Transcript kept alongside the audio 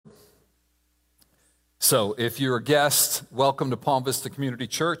So if you're a guest, welcome to Palm Vista Community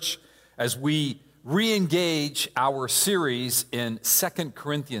Church as we re-engage our series in 2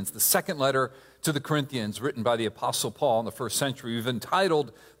 Corinthians, the second letter to the Corinthians written by the Apostle Paul in the first century. We've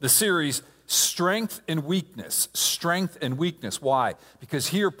entitled the series, Strength and Weakness. Strength and Weakness. Why? Because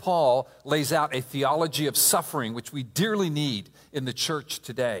here Paul lays out a theology of suffering, which we dearly need in the church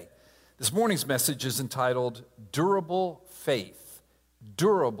today. This morning's message is entitled, Durable Faith.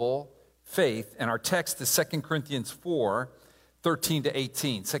 Durable faith, and our text is 2 Corinthians 4, 13 to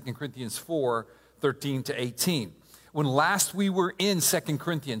 18. 2 Corinthians 4, 13 to 18. When last we were in 2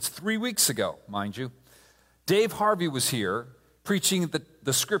 Corinthians, 3 weeks ago, mind you, Dave Harvey was here preaching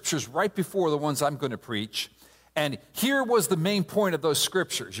the scriptures right before the ones I'm going to preach, and here was the main point of those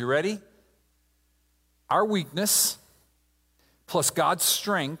scriptures. You ready? Our weakness plus God's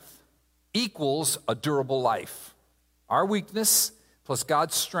strength equals a durable life. Our weakness plus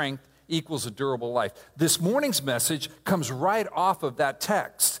God's strength equals a durable life. This morning's message comes right off of that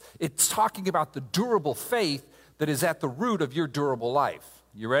text. It's talking about the durable faith that is at the root of your durable life.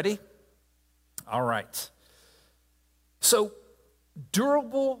 You ready? All right. So,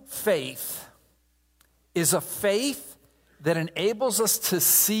 durable faith is a faith that enables us to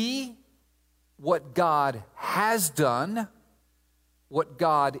see what God has done, what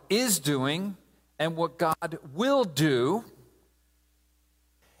God is doing, and what God will do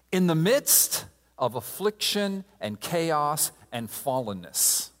in the midst of affliction and chaos and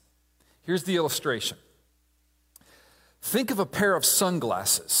fallenness. Here's the illustration. Think of a pair of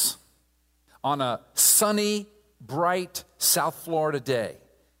sunglasses on a sunny, bright South Florida day.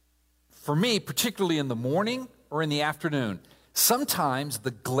 For me, particularly in the morning or in the afternoon, sometimes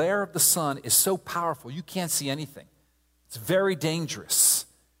the glare of the sun is so powerful you can't see anything. It's very dangerous.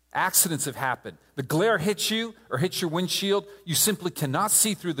 Accidents have happened. The glare hits you or hits your windshield. You simply cannot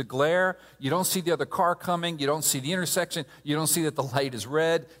see through the glare. You don't see the other car coming. You don't see the intersection. You don't see that the light is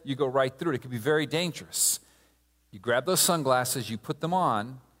red. You go right through it. It can be very dangerous. You grab those sunglasses, you put them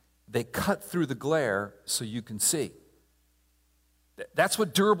on. They cut through the glare so you can see. That's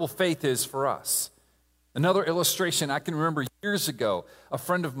what durable faith is for us. Another illustration, I can remember years ago, a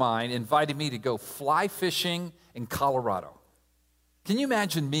friend of mine invited me to go fly fishing in Colorado. Can you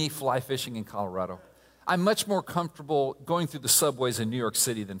imagine me fly fishing in Colorado? I'm much more comfortable going through the subways in New York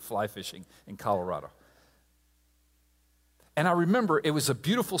City than fly fishing in Colorado. And I remember it was a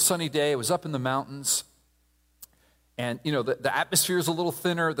beautiful sunny day. It was up in the mountains. And, you know, the atmosphere is a little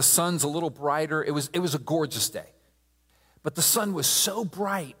thinner. The sun's a little brighter. It was a gorgeous day. But the sun was so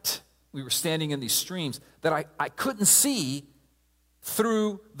bright, we were standing in these streams, that I couldn't see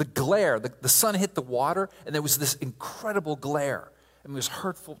through the glare. The sun hit the water, and there was this incredible glare. And it was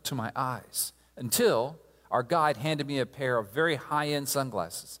hurtful to my eyes until our guide handed me a pair of very high-end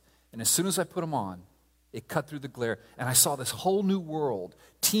sunglasses. And as soon as I put them on, it cut through the glare, and I saw this whole new world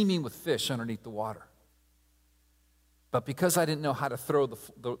teeming with fish underneath the water. But because I didn't know how to throw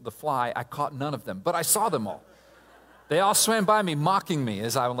the fly, I caught none of them. But I saw them all. They all swam by me, mocking me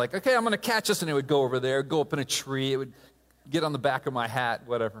as I was like, okay, I'm going to catch this. And it would go over there, go up in a tree. It would get on the back of my hat,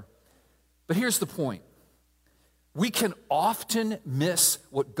 whatever. But here's the point. We can often miss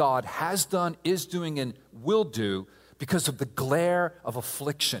what God has done, is doing, and will do because of the glare of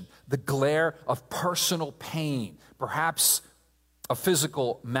affliction, the glare of personal pain, perhaps a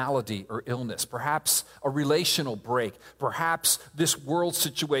physical malady or illness, perhaps a relational break, perhaps this world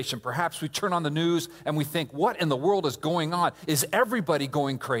situation. Perhaps we turn on the news and we think, what in the world is going on? Is everybody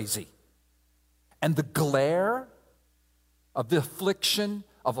going crazy? And the glare of the affliction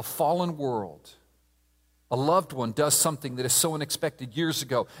of a fallen world, a loved one does something that is so unexpected years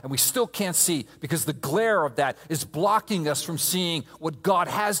ago, and we still can't see because the glare of that is blocking us from seeing what God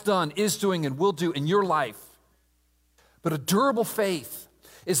has done, is doing, and will do in your life. But a durable faith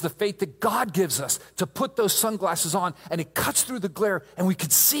is the faith that God gives us to put those sunglasses on, and it cuts through the glare, and we can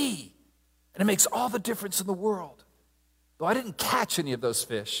see. And it makes all the difference in the world. Though I didn't catch any of those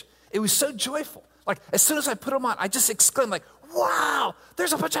fish, it was so joyful. Like, as soon as I put them on, I just exclaimed, like, wow,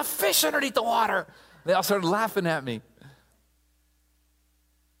 there's a bunch of fish underneath the water. They all started laughing at me.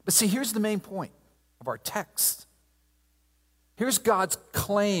 But see, here's the main point of our text. Here's God's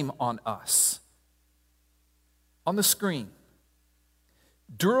claim on us. On the screen,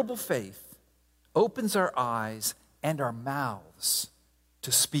 durable faith opens our eyes and our mouths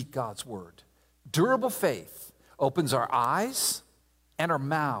to speak God's word. Durable faith opens our eyes and our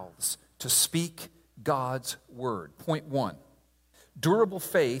mouths to speak God's word. Point one, durable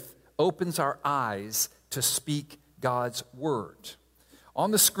faith opens our eyes to speak God's word.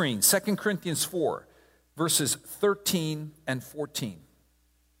 On the screen, 2 Corinthians 4, verses 13 and 14.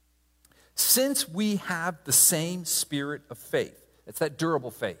 since we have the same spirit of faith, it's that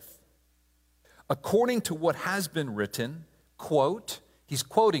durable faith, according to what has been written, quote, he's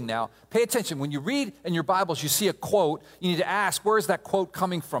quoting now. Pay attention. When you read in your Bibles, you see a quote, you need to ask, where is that quote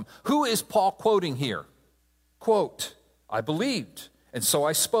coming from? Who is Paul quoting here? Quote, I believed, and so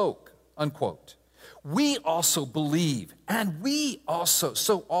I spoke, unquote. We also believe, and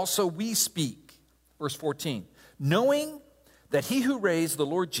so also we speak. Verse 14, knowing that he who raised the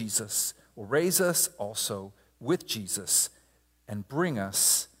Lord Jesus will raise us also with Jesus and bring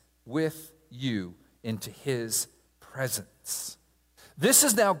us with you into his presence. This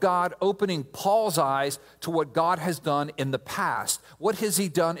is now God opening Paul's eyes to what God has done in the past. What has he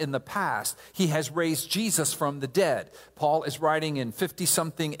done in the past? He has raised Jesus from the dead. Paul is writing in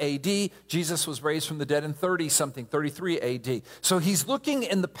 50-something AD. Jesus was raised from the dead in 30-something, 33 AD. So he's looking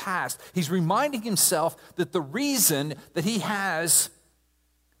in the past. He's reminding himself that the reason that he has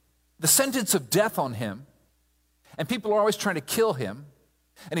the sentence of death on him, and people are always trying to kill him,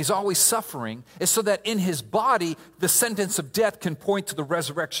 and he's always suffering, is so that in his body, the sentence of death can point to the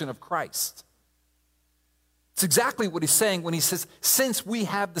resurrection of Christ. It's exactly what he's saying when he says, since we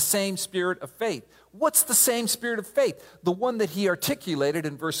have the same spirit of faith. What's the same spirit of faith? The one that he articulated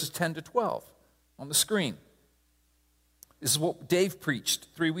in verses 10 to 12 on the screen. This is what Dave preached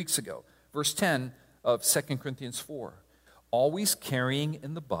 3 weeks ago. Verse 10 of 2 Corinthians 4. Always carrying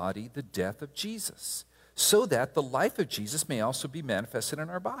in the body the death of Jesus, so that the life of Jesus may also be manifested in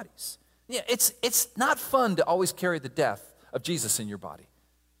our bodies. Yeah, it's not fun to always carry the death of Jesus in your body.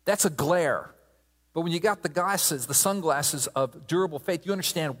 That's a glare. But when you got the glasses, the sunglasses of durable faith, you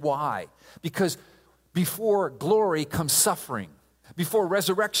understand why. Because before glory comes suffering. Before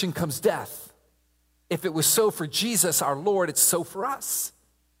resurrection comes death. If it was so for Jesus, our Lord, it's so for us.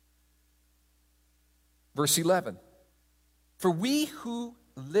 Verse 11. For we who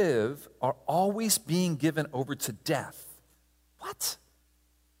live are always being given over to death. What?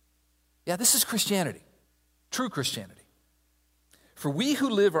 Yeah, this is Christianity. True Christianity. For we who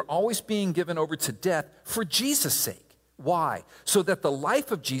live are always being given over to death for Jesus' sake. Why? So that the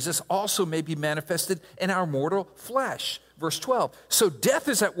life of Jesus also may be manifested in our mortal flesh. Verse 12. So death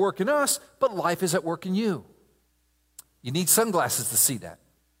is at work in us, but life is at work in you. You need sunglasses to see that,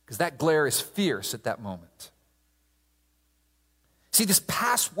 because that glare is fierce at that moment. See, this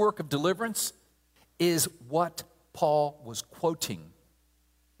past work of deliverance is what Paul was quoting.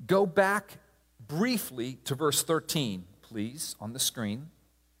 Go back briefly to verse 13, please, on the screen.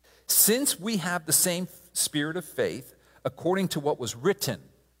 Since we have the same spirit of faith, according to what was written.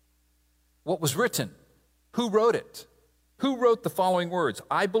 What was written? Who wrote it? Who wrote the following words?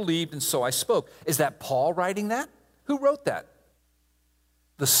 I believed and so I spoke. Is that Paul writing that? Who wrote that?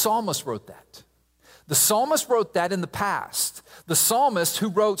 The psalmist wrote that. The psalmist wrote that in the past. The psalmist who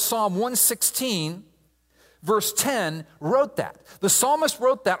wrote Psalm 116, verse 10, wrote that. The psalmist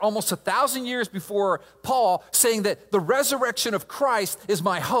wrote that almost 1,000 years before Paul, saying that the resurrection of Christ is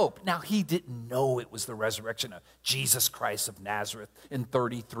my hope. Now, he didn't know it was the resurrection of Jesus Christ of Nazareth in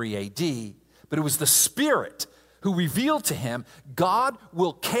 33 AD, but it was the Spirit who revealed to him, God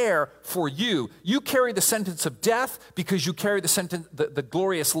will care for you. You carry the sentence of death because you carry the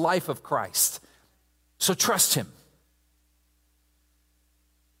glorious life of Christ. So trust him.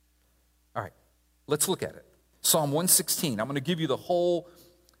 All right, let's look at it. Psalm 116. I'm going to give you the whole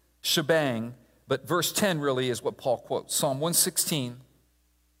shebang, but verse 10 really is what Paul quotes. Psalm 116,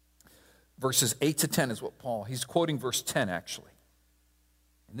 verses 8 to 10 is what he's quoting verse 10 actually.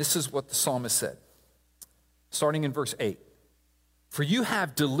 And this is what the psalmist said, starting in verse 8. For you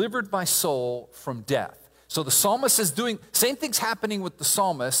have delivered my soul from death. So the psalmist is doing, same thing's happening with the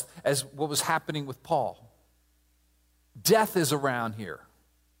psalmist as what was happening with Paul. Death is around here.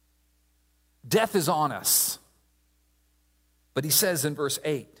 Death is on us. But he says in verse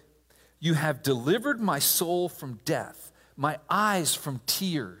 8, you have delivered my soul from death, my eyes from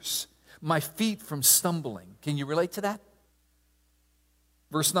tears, my feet from stumbling. Can you relate to that?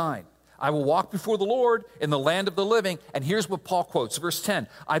 Verse 9, I will walk before the Lord in the land of the living. And here's what Paul quotes, verse 10.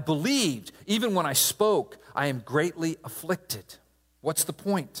 I believed, even when I spoke, I am greatly afflicted. What's the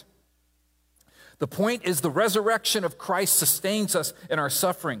point? The point is the resurrection of Christ sustains us in our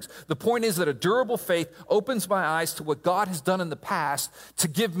sufferings. The point is that a durable faith opens my eyes to what God has done in the past to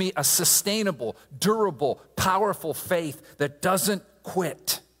give me a sustainable, durable, powerful faith that doesn't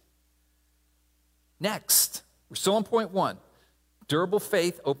quit. Next, we're still on point 1. Durable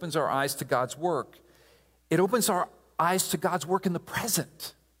faith opens our eyes to God's work. It opens our eyes to God's work in the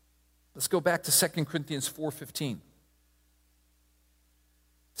present. Let's go back to 2 Corinthians 4:15.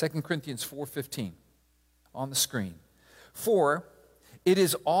 2 Corinthians 4:15 on the screen. For It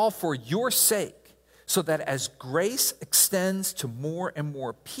is all for your sake, so that as grace extends to more and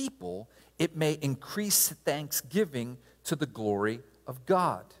more people, it may increase thanksgiving to the glory of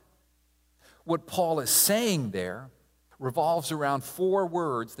God. What Paul is saying there revolves around 4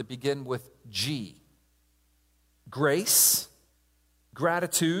 words that begin with G. Grace,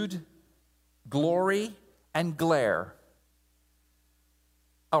 gratitude, glory, and glare.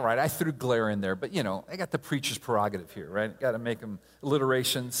 All right, I threw glare in there, but I got the preacher's prerogative here, right? Got to make them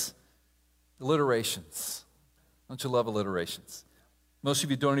alliterations. Alliterations. Don't you love alliterations? Most of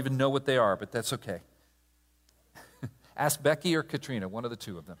you don't even know what they are, but that's okay. Ask Becky or Katrina, one of the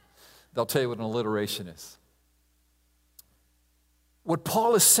two of them. They'll tell you what an alliteration is. What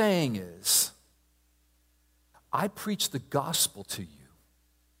Paul is saying is, I preach the gospel to you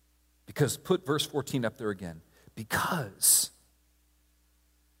because, put verse 14 up there again,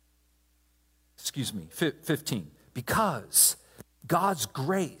 15, because God's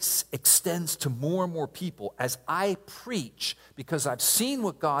grace extends to more and more people. As I preach, because I've seen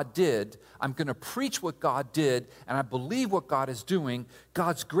what God did, I'm going to preach what God did, and I believe what God is doing.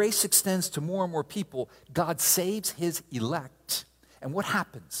 God's grace extends to more and more people. God saves his elect. And what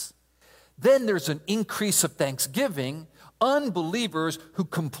happens? Then there's an increase of thanksgiving. Unbelievers who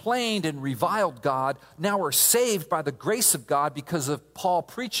complained and reviled God now are saved by the grace of God because of Paul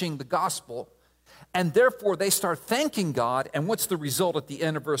preaching the gospel. And therefore, they start thanking God. And what's the result at the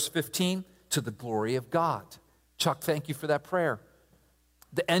end of verse 15? To the glory of God. Chuck, thank you for that prayer.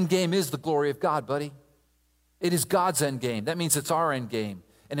 The end game is the glory of God, buddy. It is God's end game. That means it's our end game.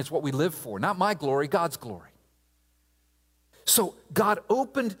 And it's what we live for. Not my glory, God's glory. So God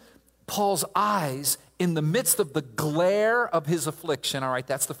opened Paul's eyes in the midst of the glare of his affliction. All right,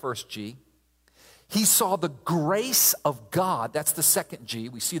 that's the first G. He saw the grace of God. That's the second G.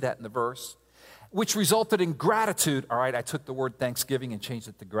 We see that in the verse. Which resulted in gratitude. All right, I took the word thanksgiving and changed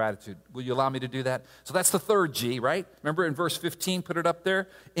it to gratitude. Will you allow me to do that? So that's the third G, right? Remember in verse 15, put it up there.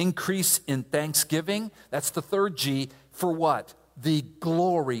 Increase in thanksgiving. That's the third G. For what? The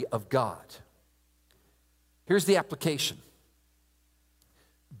glory of God. Here's the application.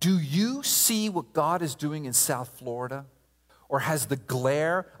 Do you see what God is doing in South Florida? Or has the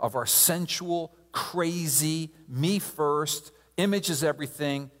glare of our sensual, crazy, me first, image is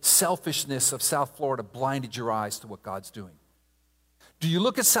everything, selfishness of South Florida blinded your eyes to what God's doing? Do you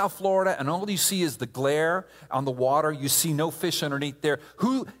look at South Florida and all you see is the glare on the water? You see no fish underneath there.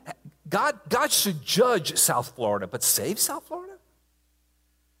 God should judge South Florida, but save South Florida?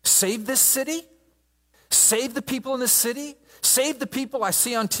 Save this city? Save the people in this city? Save the people I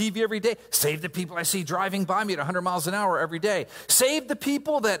see on TV every day. Save the people I see driving by me at 100 miles an hour every day. Save the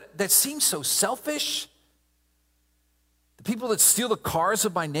people that seem so selfish. The people that steal the cars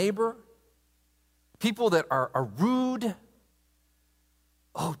of my neighbor. People that are rude.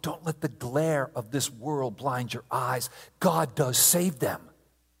 Oh, don't let the glare of this world blind your eyes. God does save them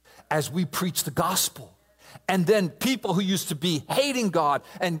as we preach the gospel. And then people who used to be hating God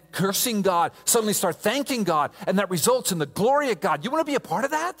and cursing God suddenly start thanking God, and that results in the glory of God. You want to be a part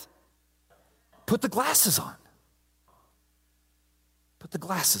of that? Put the glasses on. Put the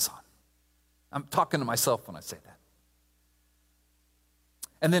glasses on. I'm talking to myself when I say that.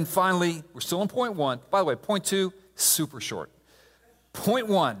 And then finally, we're still on point 1. By the way, point 2, super short. Point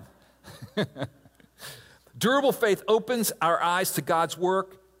 1, durable faith opens our eyes to God's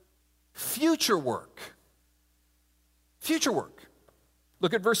work, future work. Future work.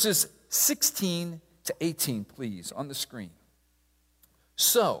 Look at verses 16 to 18, please, on the screen.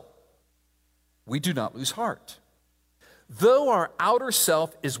 So, we do not lose heart. Though our outer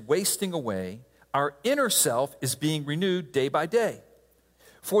self is wasting away, our inner self is being renewed day by day.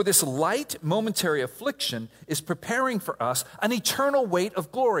 For this light momentary affliction is preparing for us an eternal weight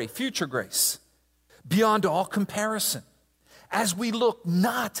of glory, future grace, beyond all comparison, as we look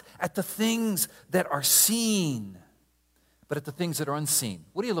not at the things that are seen, but at the things that are unseen.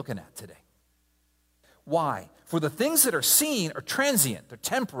 What are you looking at today? Why? For the things that are seen are transient, they're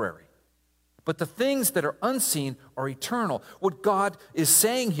temporary. But the things that are unseen are eternal. What God is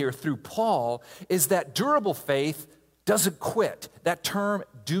saying here through Paul is that durable faith doesn't quit. That term,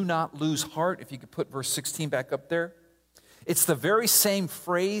 do not lose heart, if you could put verse 16 back up there. It's the very same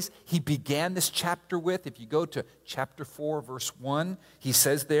phrase he began this chapter with. If you go to chapter 4, verse 1, he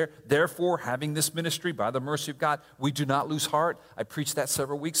says there, therefore, having this ministry by the mercy of God, we do not lose heart. I preached that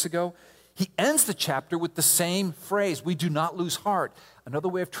several weeks ago. He ends the chapter with the same phrase, we do not lose heart. Another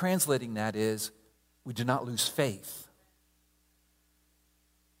way of translating that is, we do not lose faith.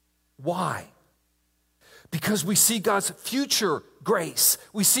 Why? Because we see God's future grace.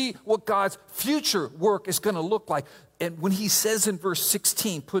 We see what God's future work is going to look like. And when he says in verse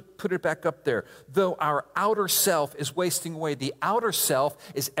 16, put it back up there, though our outer self is wasting away, the outer self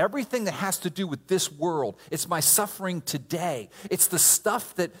is everything that has to do with this world. It's my suffering today. It's the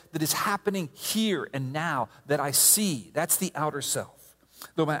stuff that is happening here and now that I see. That's the outer self.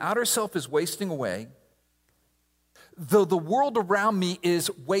 Though my outer self is wasting away, though the world around me is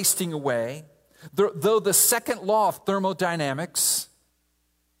wasting away, though the second law of thermodynamics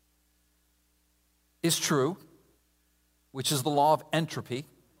is true, which is the law of entropy.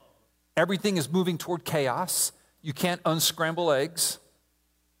 Everything is moving toward chaos. You can't unscramble eggs.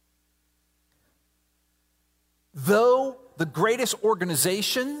 Though the greatest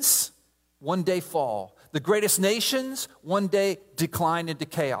organizations one day fall, the greatest nations one day decline into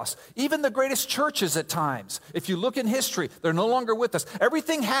chaos. Even the greatest churches at times, if you look in history, they're no longer with us.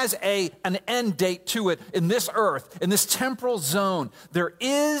 Everything has an end date to it in this earth, in this temporal zone. There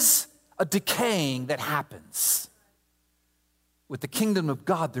is a decaying that happens. With the kingdom of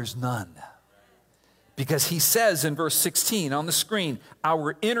God, there's none. Because he says in verse 16 on the screen,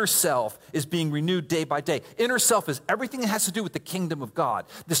 our inner self is being renewed day by day. Inner self is everything that has to do with the kingdom of God,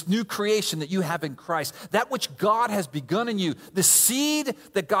 this new creation that you have in Christ, that which God has begun in you, the seed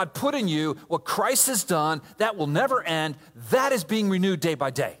that God put in you, what Christ has done, that will never end, that is being renewed day by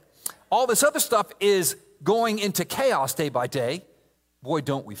day. All this other stuff is going into chaos day by day. Boy,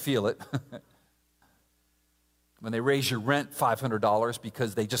 don't we feel it. When they raise your rent $500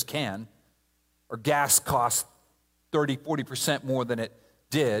 because they just can, or gas costs 30, 40% more than it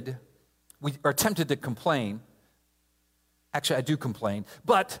did, we are tempted to complain. Actually, I do complain.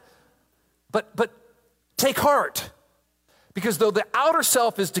 But take heart, because though the outer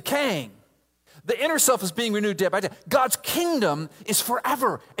self is decaying, the inner self is being renewed day by day. God's kingdom is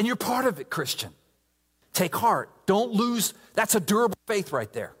forever, and you're part of it, Christian. Take heart. Don't lose. That's a durable faith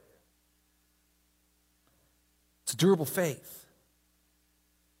right there. It's a durable faith.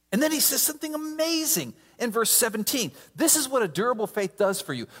 And then he says something amazing in verse 17. This is what a durable faith does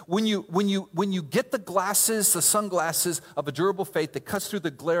for you. When you get the glasses, the sunglasses of a durable faith that cuts through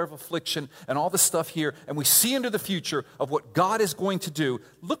the glare of affliction and all the stuff here, and we see into the future of what God is going to do,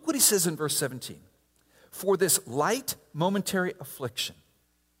 look what he says in verse 17. For this light momentary affliction.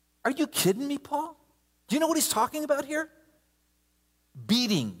 Are you kidding me, Paul? Do you know what he's talking about here?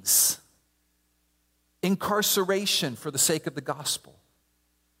 Beatings, incarceration for the sake of the gospel,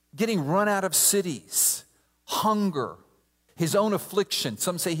 getting run out of cities, hunger, his own affliction.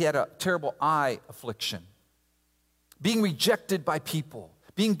 Some say he had a terrible eye affliction. Being rejected by people,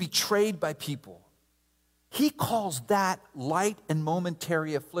 being betrayed by people. He calls that light and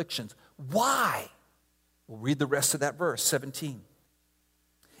momentary afflictions. Why? We'll read the rest of that verse, 17.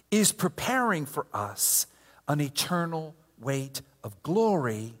 Is preparing for us an eternal weight of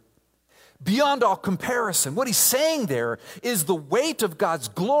glory beyond all comparison. What he's saying there is the weight of God's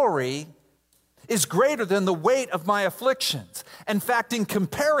glory is greater than the weight of my afflictions. In fact, in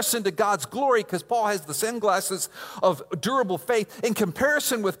comparison to God's glory, because Paul has the sunglasses of durable faith, in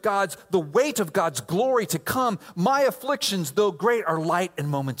comparison with the weight of God's glory to come, my afflictions, though great, are light and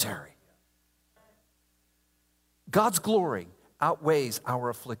momentary. God's glory outweighs our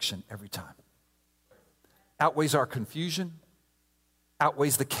affliction every time. Outweighs our confusion,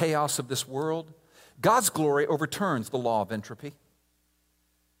 outweighs the chaos of this world. God's glory overturns the law of entropy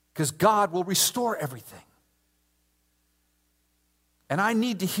because God will restore everything. And I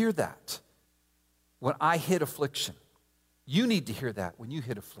need to hear that when I hit affliction. You need to hear that when you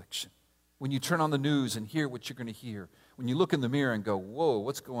hit affliction. When you turn on the news and hear what you're going to hear. When you look in the mirror and go, whoa,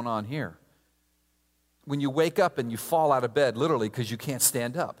 what's going on here? When you wake up and you fall out of bed, literally, because you can't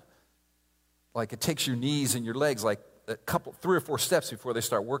stand up. Like it takes your knees and your legs like 3 or 4 steps before they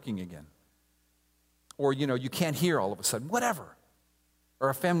start working again. Or, you can't hear all of a sudden, whatever. Or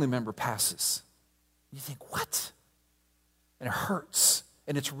a family member passes. You think, what? And it hurts.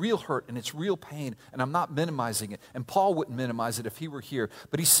 And it's real hurt and it's real pain. And I'm not minimizing it. And Paul wouldn't minimize it if he were here.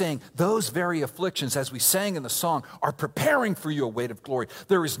 But he's saying those very afflictions, as we sang in the song, are preparing for you a weight of glory.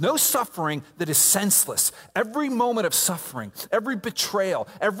 There is no suffering that is senseless. Every moment of suffering, every betrayal,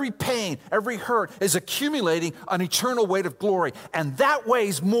 every pain, every hurt is accumulating an eternal weight of glory. And that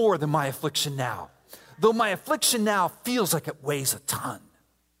weighs more than my affliction now. Though my affliction now feels like it weighs a ton.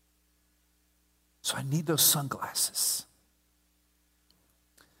 So I need those sunglasses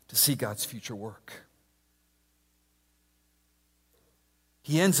to see God's future work.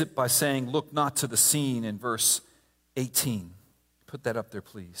 He ends it by saying, look not to the seen in verse 18. Put that up there,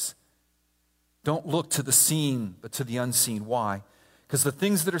 please. Don't look to the seen, but to the unseen. Why? Because the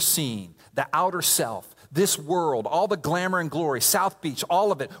things that are seen, the outer self, this world, all the glamour and glory, South Beach,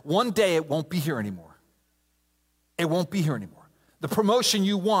 all of it, one day it won't be here anymore. it won't be here anymore. The promotion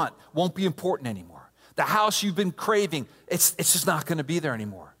you want won't be important anymore. The house you've been craving, it's just not going to be there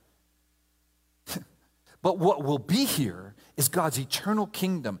anymore. But what will be here is God's eternal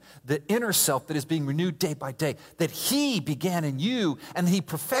kingdom, the inner self that is being renewed day by day, that he began in you and he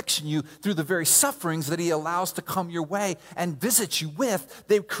perfects you through the very sufferings that he allows to come your way and visits you with.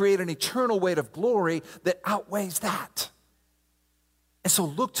 They create an eternal weight of glory that outweighs that. And so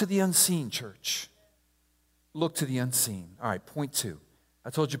look to the unseen, church. Look to the unseen. All right, point 2.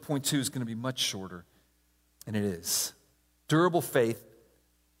 I told you point 2 is going to be much shorter, and it is. Durable faith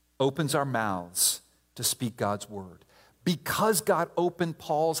opens our mouths to speak God's word. Because God opened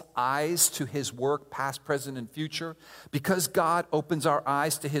Paul's eyes to his work, past, present, and future, because God opens our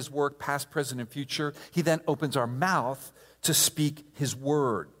eyes to his work, past, present, and future, he then opens our mouth to speak his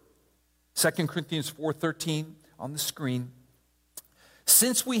word. 2 Corinthians 4:13 on the screen.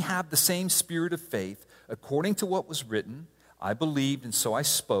 Since we have the same spirit of faith, according to what was written, I believed and so I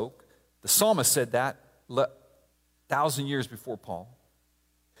spoke. The psalmist said that 1,000 years before Paul.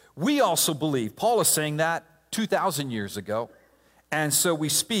 We also believe. Paul is saying that 2,000 years ago. And so we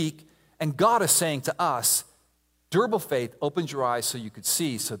speak, and God is saying to us, durable faith opens your eyes so you could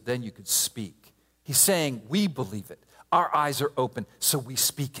see, so then you could speak. He's saying, we believe it. Our eyes are open, so we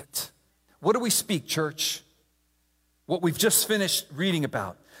speak it. What do we speak, church? What we've just finished reading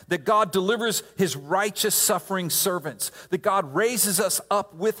about. That God delivers his righteous suffering servants. That God raises us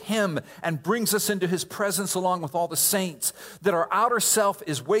up with him and brings us into his presence along with all the saints. That our outer self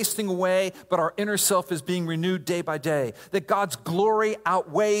is wasting away, but our inner self is being renewed day by day. That God's glory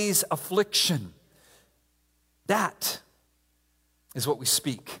outweighs affliction. That is what we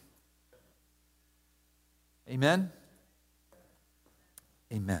speak. Amen?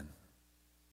 Amen.